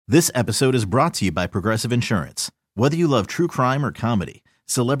This episode is brought to you by Progressive Insurance. Whether you love true crime or comedy,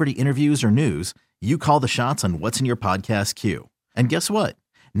 celebrity interviews or news, you call the shots on what's in your podcast queue. And guess what?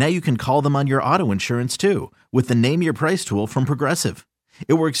 Now you can call them on your auto insurance too with the Name Your Price tool from Progressive.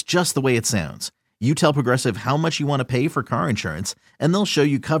 It works just the way it sounds. You tell Progressive how much you want to pay for car insurance, and they'll show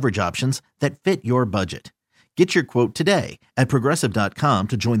you coverage options that fit your budget. Get your quote today at Progressive.com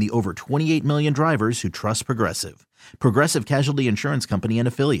to join the over 28 million drivers who trust Progressive. Progressive Casualty Insurance Company and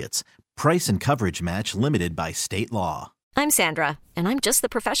Affiliates. Price and coverage match limited by state law. I'm Sandra, and I'm just the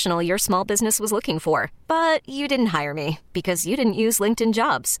professional your small business was looking for. But you didn't hire me because you didn't use LinkedIn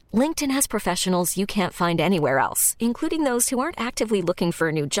Jobs. LinkedIn has professionals you can't find anywhere else, including those who aren't actively looking for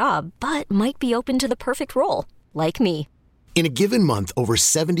a new job, but might be open to the perfect role, like me. In a given month, over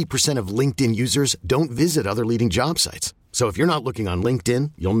 70% of LinkedIn users don't visit other leading job sites. So if you're not looking on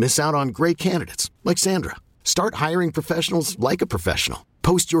LinkedIn, you'll miss out on great candidates like Sandra. Start hiring professionals like a professional.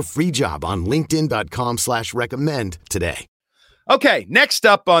 Post your free job on linkedin.com/recommend today. Okay, next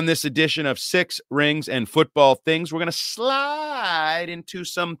up on this edition of Six Rings and Football Things, we're going to slide into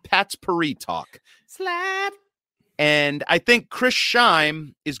some Pat's Paris talk. Slide. And I think Chris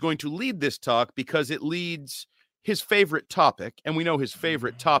Scheim is going to lead this talk because it leads his favorite topic, and we know his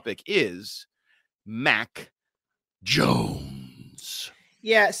favorite topic is Mac Jones.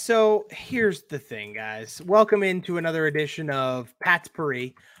 Yeah, so here's the thing, guys. Welcome into another edition of Pat's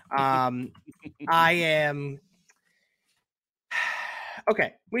Paris. I am...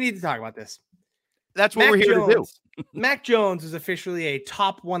 Okay, we need to talk about this. That's what we're here to do. Mac Jones is officially a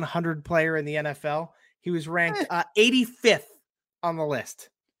top 100 player in the NFL. He was ranked 85th on the list.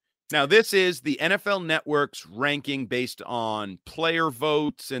 Now, this is the NFL Network's ranking based on player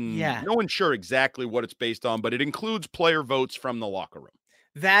votes, and no one's sure exactly what it's based on, but it includes player votes from the locker room.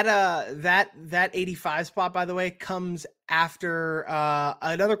 That 85 spot, by the way, comes after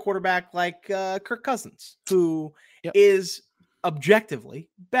another quarterback like Kirk Cousins, who is objectively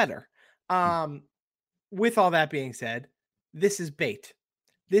better. With all that being said, this is bait.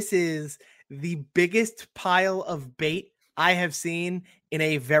 This is the biggest pile of bait I have seen in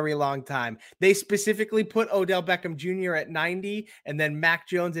a very long time. They specifically put Odell Beckham Jr. at 90 and then Mac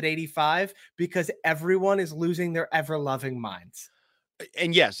Jones at 85 because everyone is losing their ever-loving minds.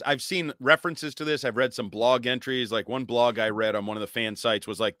 And yes, I've seen references to this. I've read some blog entries. Like one blog I read on one of the fan sites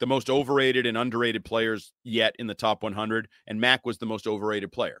was like the most overrated and underrated players yet in the top 100. And Mac was the most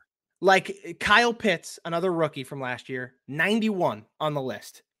overrated player. Like Kyle Pitts, another rookie from last year, 91 on the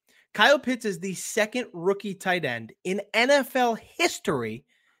list. Kyle Pitts is the second rookie tight end in NFL history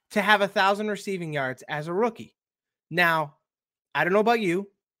to have 1,000 receiving yards as a rookie. Now, I don't know about you.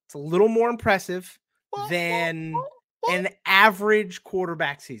 It's a little more impressive than an average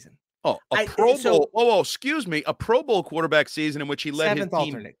quarterback season. Oh, Pro Bowl. Excuse me. A Pro Bowl quarterback season in which he led his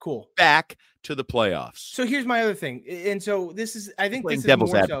team back to the playoffs. So here's my other thing. And so this is, I think this is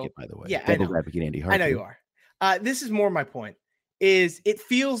devil's more advocate, so, by the way. Yeah, devil's advocate, Andy Hart. I know you are. This is more my point. Is it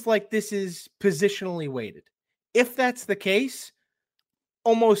feels like this is positionally weighted. If that's the case,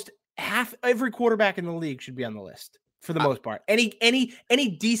 almost every quarterback in the league should be on the list for the most part. Any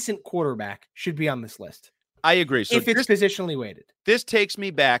decent quarterback should be on this list. I agree. So if it's positionally weighted. This takes me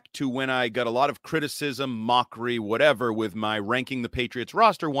back to when I got a lot of criticism, mockery, whatever, with my ranking the Patriots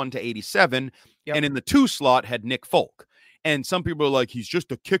roster 1 to 87, and in the 2 slot had Nick Folk. And some people are like, he's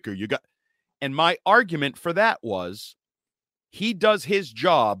just a kicker. And my argument for that was, he does his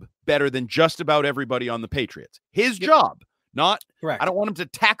job better than just about everybody on the Patriots. His job, not correct. I don't want him to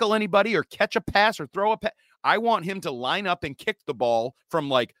tackle anybody or catch a pass or throw a pass. I want him to line up and kick the ball from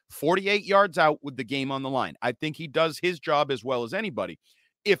like 48 yards out with the game on the line. I think he does his job as well as anybody.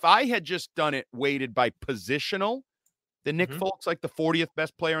 If I had just done it weighted by positional, then Nick Folk's like the 40th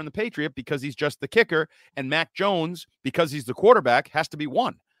best player in the Patriot because he's just the kicker, and Mac Jones, because he's the quarterback, has to be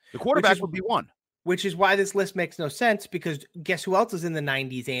 1. The quarterback would be 1. Which is why this list makes no sense, because guess who else is in the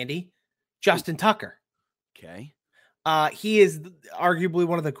 90s, Andy? Justin Tucker. Okay. He is arguably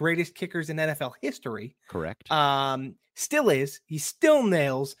one of the greatest kickers in NFL history. Correct. Still is. He still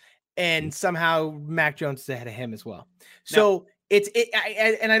nails, and somehow Mac Jones is ahead of him as well. So I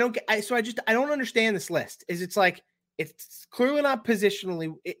don't understand this list. It's like it's clearly not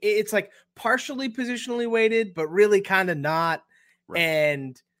positionally. It's like partially positionally weighted, but really kind of not. Right.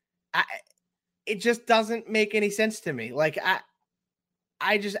 And it just doesn't make any sense to me. Like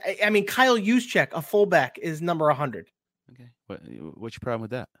I mean, Kyle Juszczyk, a fullback, is number 100. Okay. What's your problem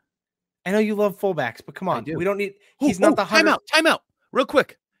with that? I know you love fullbacks, but come on. We don't need – he's not the 100. Time out. Real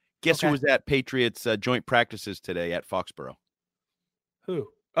quick. Guess who was at Patriots joint practices today at Foxborough? Who?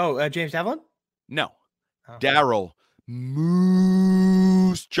 Oh, James Devlin? No. Oh. Daryl Mooney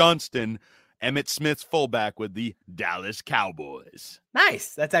Deuce Johnston, Emmitt Smith's fullback with the Dallas Cowboys.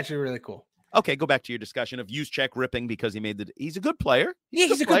 Nice. That's actually really cool. Okay, go back to your discussion of Juszczyk ripping because he made he's a good player.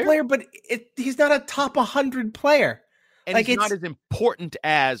 He's a good player, but he's not a top 100 player. And like, it's not as important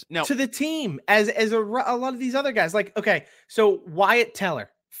as to the team as a lot of these other guys. Like, okay, so Wyatt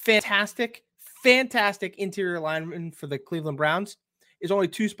Teller, fantastic interior lineman for the Cleveland Browns, is only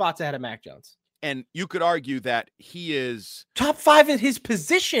 2 spots ahead of Mac Jones. And you could argue that he is top 5 at his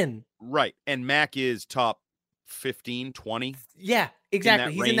position. Right. And Mac is top 15, 20. Yeah,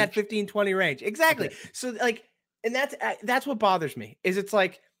 exactly. He's range. In that 15, 20 range. Exactly. Okay. So like, and that's what bothers me is it's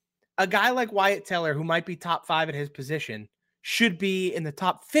like a guy like Wyatt Teller, who might be top 5 at his position, should be in the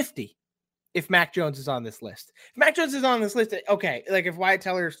top 50 if Mac Jones is on this list. If Mac Jones is on this list, okay, like if Wyatt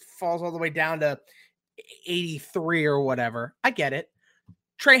Teller falls all the way down to 83 or whatever, I get it.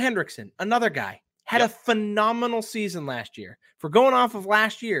 Trey Hendrickson, another guy, had a phenomenal season last year. For going off of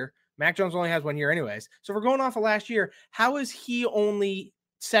last year, Mac Jones only has 1 year anyways. So if we're going off of last year, how is he only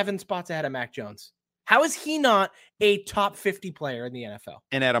 7 spots ahead of Mac Jones? How is he not a top 50 player in the NFL?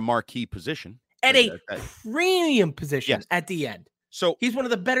 And at a marquee position. At a premium position at the end. So he's one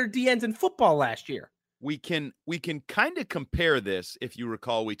of the better DNs in football last year. We can kind of compare this. If you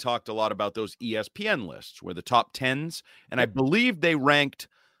recall, we talked a lot about those ESPN lists where the top 10s, and I believe they ranked,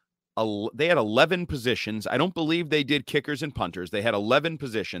 they had 11 positions. I don't believe they did kickers and punters. They had 11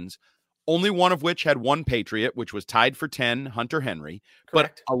 positions, only one of which had one Patriot, which was tied for 10, Hunter Henry.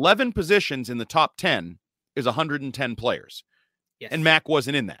 Correct. But 11 positions in the top 10 is 110 players. Yes. And Mac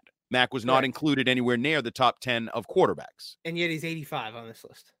wasn't in that. Mac was not included anywhere near the top 10 of quarterbacks. And yet he's 85 on this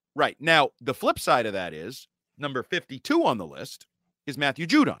list. Right. Now, the flip side of that is number 52 on the list is Matthew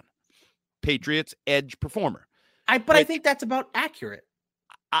Judon, Patriots edge performer. I think that's about accurate.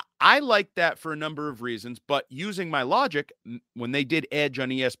 I like that for a number of reasons, but using my logic, when they did edge on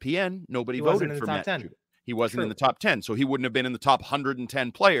ESPN, nobody voted for Matt Judon. He wasn't in the top 10, so he wouldn't have been in the top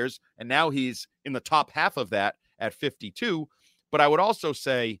 110 players, and now he's in the top half of that at 52. But I would also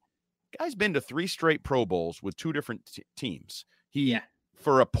say, guy's been to 3 straight Pro Bowls with 2 different teams.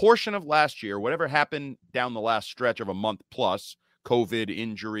 For a portion of last year, whatever happened down the last stretch of a month plus, COVID,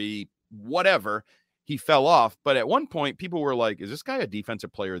 injury, whatever, he fell off. But at one point, people were like, is this guy a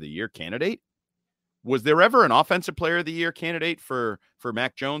defensive player of the year candidate? Was there ever an offensive player of the year candidate for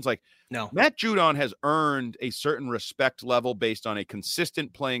Mac Jones? Like, no. Matt Judon has earned a certain respect level based on a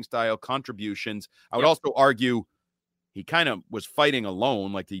consistent playing style, contributions. I would also argue he kind of was fighting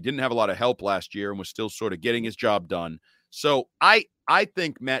alone. Like, he didn't have a lot of help last year and was still sort of getting his job done. So I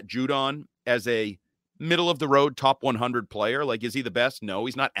think Matt Judon as a middle of the road top 100 player, like, is he the best? No,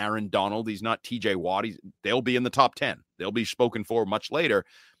 he's not Aaron Donald. He's not TJ Watt. They'll be in the top 10. They'll be spoken for much later,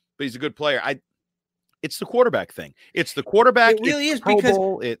 but he's a good player. It's the quarterback thing. It's the quarterback. It really is because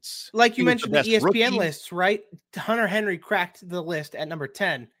it's like you mentioned the ESPN lists, right? Hunter Henry cracked the list at number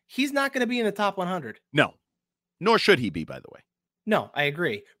 10. He's not going to be in the top 100. No, nor should he be, by the way. No, I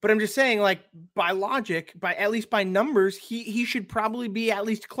agree. But I'm just saying, like, by logic, at least by numbers, he should probably be at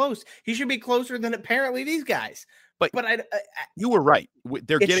least close. He should be closer than apparently these guys. But you were right.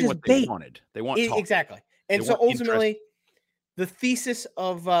 They're getting what they wanted. They want talk. Exactly. And so ultimately, the thesis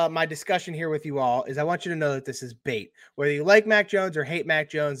of my discussion here with you all is I want you to know that this is bait. Whether you like Mac Jones or hate Mac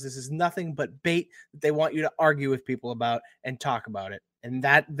Jones, this is nothing but bait that they want you to argue with people about and talk about it. And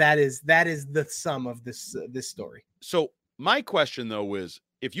that is the sum of this story. So my question, though, is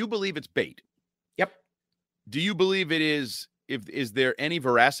if you believe it's bait. Yep. Do you believe it is? Is there any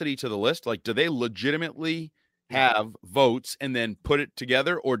veracity to the list? Like, do they legitimately have votes and then put it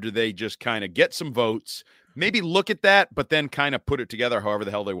together, or do they just kind of get some votes, maybe look at that, but then kind of put it together however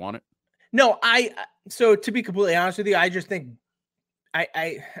the hell they want it? No, so to be completely honest with you, I just think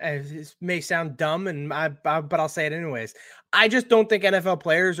this may sound dumb, but I'll say it anyways. I just don't think NFL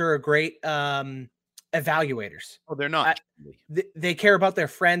players are a great evaluators. Oh, they're not. They care about their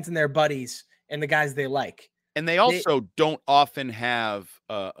friends and their buddies and the guys they like. And they also don't often have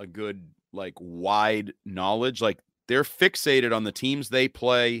a good, like, wide knowledge. Like, they're fixated on the teams they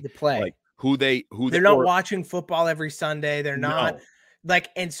play. Like who they're not watching football every Sunday. They're not like,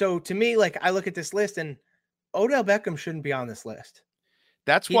 and so to me, like, I look at this list and Odell Beckham shouldn't be on this list.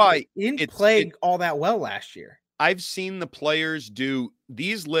 That's why he didn't play all that well last year. I've seen the players do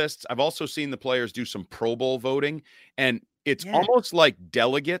these lists. I've also seen the players do some Pro Bowl voting, and it's almost like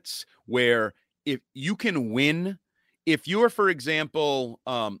delegates where if you can win, if you're, for example,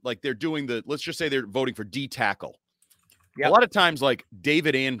 like they're doing let's just say they're voting for D tackle. Yep. A lot of times, like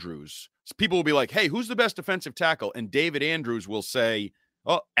David Andrews, people will be like, hey, who's the best defensive tackle? And David Andrews will say,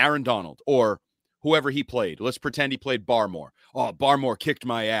 oh, Aaron Donald, or whoever he played. Let's pretend he played Barmore. Oh, Barmore kicked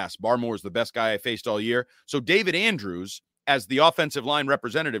my ass. Barmore is the best guy I faced all year. So David Andrews, as the offensive line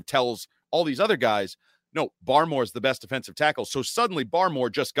representative, tells all these other guys, no, Barmore is the best defensive tackle. So suddenly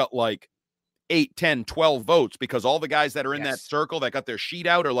Barmore just got like 8, 10, 12 votes because all the guys that are in that circle that got their sheet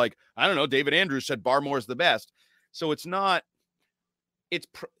out are like, I don't know, David Andrews said Barmore is the best. So it's not,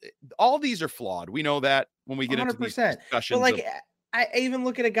 all these are flawed. We know that when we get 100%. Into these discussions. But like, I even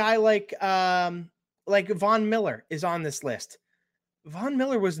look at a guy like Von Miller is on this list. Von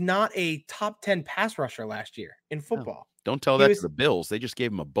Miller was not a top 10 pass rusher last year in football. No, don't tell that to the Bills. They just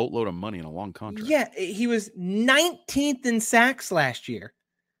gave him a boatload of money and a long contract. Yeah, he was 19th in sacks last year.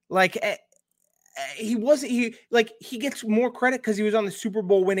 Like, he gets more credit because he was on the Super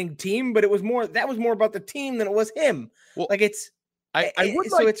Bowl winning team, but that was more about the team than it was him. Well, like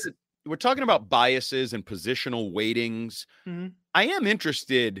we're talking about biases and positional weightings. Mm-hmm. I am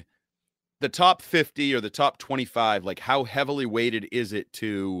interested, the top 50 or the top 25, like how heavily weighted is it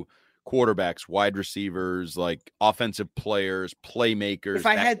to quarterbacks, wide receivers, like offensive players, playmakers? If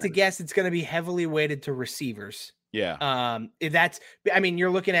I had to guess, it's going to be heavily weighted to receivers. Yeah.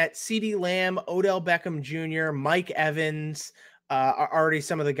 You're looking at CeeDee Lamb, Odell Beckham Jr., Mike Evans, are already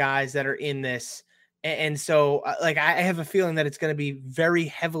some of the guys that are in this. And so I have a feeling that it's going to be very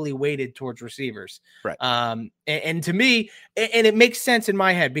heavily weighted towards receivers. Right. And to me, and it makes sense in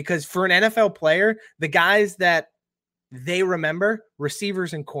my head because for an NFL player, the guys that they remember,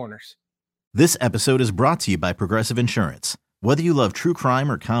 receivers and corners. This episode is brought to you by Progressive Insurance. Whether you love true crime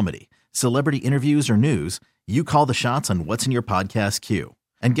or comedy, celebrity interviews or news, you call the shots on what's in your podcast queue.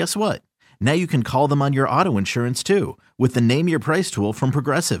 And guess what? Now you can call them on your auto insurance too with the Name Your Price tool from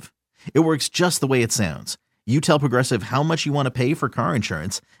Progressive. It works just the way it sounds. You tell Progressive how much you want to pay for car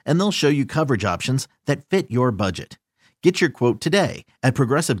insurance, and they'll show you coverage options that fit your budget. Get your quote today at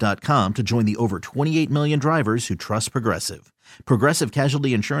Progressive.com to join the over 28 million drivers who trust Progressive. Progressive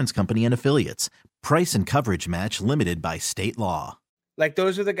Casualty Insurance Company and Affiliates. Price and coverage match limited by state law. Like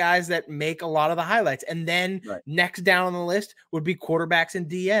those are the guys that make a lot of the highlights. And then next down on the list would be quarterbacks and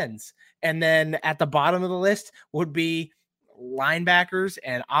DNs. And then at the bottom of the list would be linebackers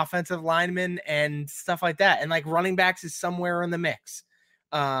and offensive linemen and stuff like that. And like running backs is somewhere in the mix.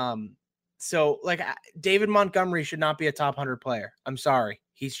 So like David Montgomery should not be a top 100 player. I'm sorry.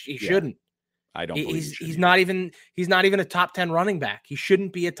 He shouldn't. I don't believe he's not even a top 10 running back. He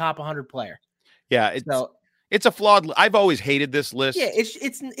shouldn't be a top 100 player. Yeah. It's a flawed. I've always hated this list. Yeah.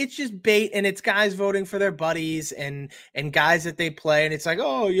 It's just bait, and it's guys voting for their buddies and guys that they play. And it's like,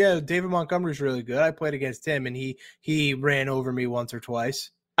 oh yeah, David Montgomery's really good. I played against him and he ran over me once or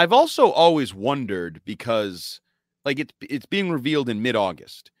twice. I've also always wondered because like it's being revealed in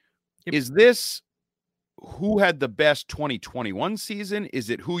mid-August. Yep. Is this who had the best 2021 season?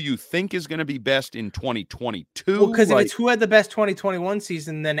 Is it who you think is going to be best in 2022? Well, because if it's who had the best 2021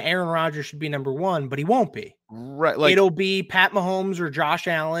 season, then Aaron Rodgers should be number one, but he won't be. Right. Like, it'll be Pat Mahomes or Josh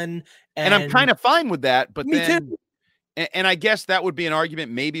Allen. And I'm kind of fine with that. But me too. And I guess that would be an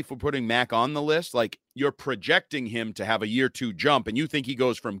argument maybe for putting Mac on the list. Like you're projecting him to have a year 2 jump, and you think he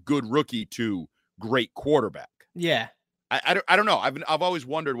goes from good rookie to great quarterback. Yeah. I don't know. I've always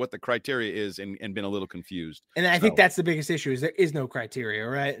wondered what the criteria is and been a little confused. And I think that's the biggest issue is there is no criteria,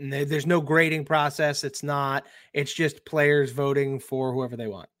 right? And there's no grading process. It's just players voting for whoever they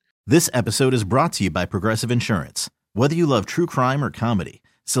want. This episode is brought to you by Progressive Insurance. Whether you love true crime or comedy,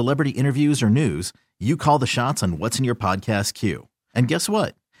 celebrity interviews or news, you call the shots on what's in your podcast queue. And guess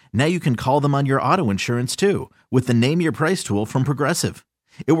what? Now you can call them on your auto insurance too with the Name Your Price tool from Progressive.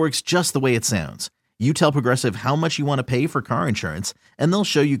 It works just the way it sounds. You tell Progressive how much you want to pay for car insurance, and they'll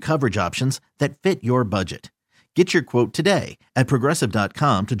show you coverage options that fit your budget. Get your quote today at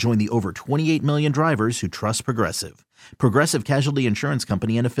Progressive.com to join the over 28 million drivers who trust Progressive. Progressive Casualty Insurance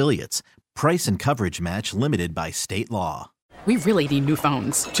Company and Affiliates. Price and coverage match limited by state law. We really need new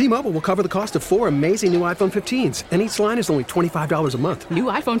phones. T-Mobile will cover the cost of 4 amazing new iPhone 15s, and each line is only $25 a month. New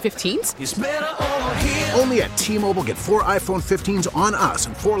iPhone 15s? It's better over here. Only at T-Mobile, get 4 iPhone 15s on us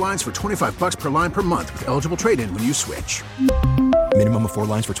and 4 lines for $25 per line per month with eligible trade-in when you switch. Minimum of 4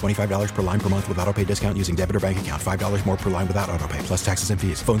 lines for $25 per line per month with autopay discount using debit or bank account. $5 more per line without autopay, plus taxes and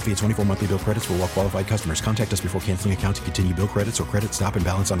fees. Phone fee at 24 monthly bill credits for well-qualified customers. Contact us before canceling account to continue bill credits or credit stop and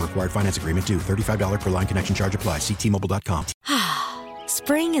balance on required finance agreement due. $35 per line connection charge applies. See T-Mobile.com.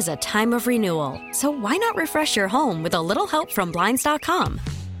 Spring is a time of renewal, so why not refresh your home with a little help from Blinds.com?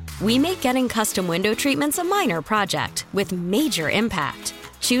 We make getting custom window treatments a minor project with major impact.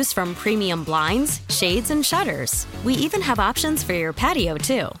 Choose from premium blinds, shades, and shutters. We even have options for your patio,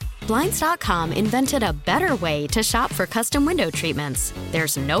 too. Blinds.com invented a better way to shop for custom window treatments.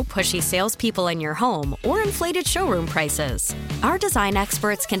 There's no pushy salespeople in your home or inflated showroom prices. Our design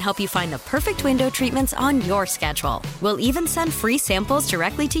experts can help you find the perfect window treatments on your schedule. We'll even send free samples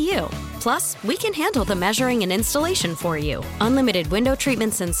directly to you. Plus, we can handle the measuring and installation for you. Unlimited window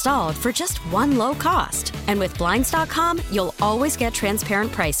treatments installed for just one low cost. And with Blinds.com, you'll always get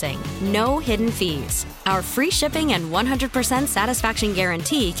transparent pricing. No hidden fees. Our free shipping and 100% satisfaction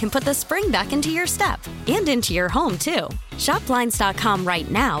guarantee can put the spring back into your step and into your home, too. Shop Blinds.com right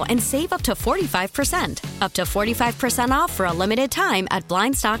now and save up to 45%. Up to 45% off for a limited time at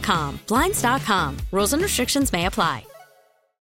Blinds.com. Blinds.com. Rules and restrictions may apply.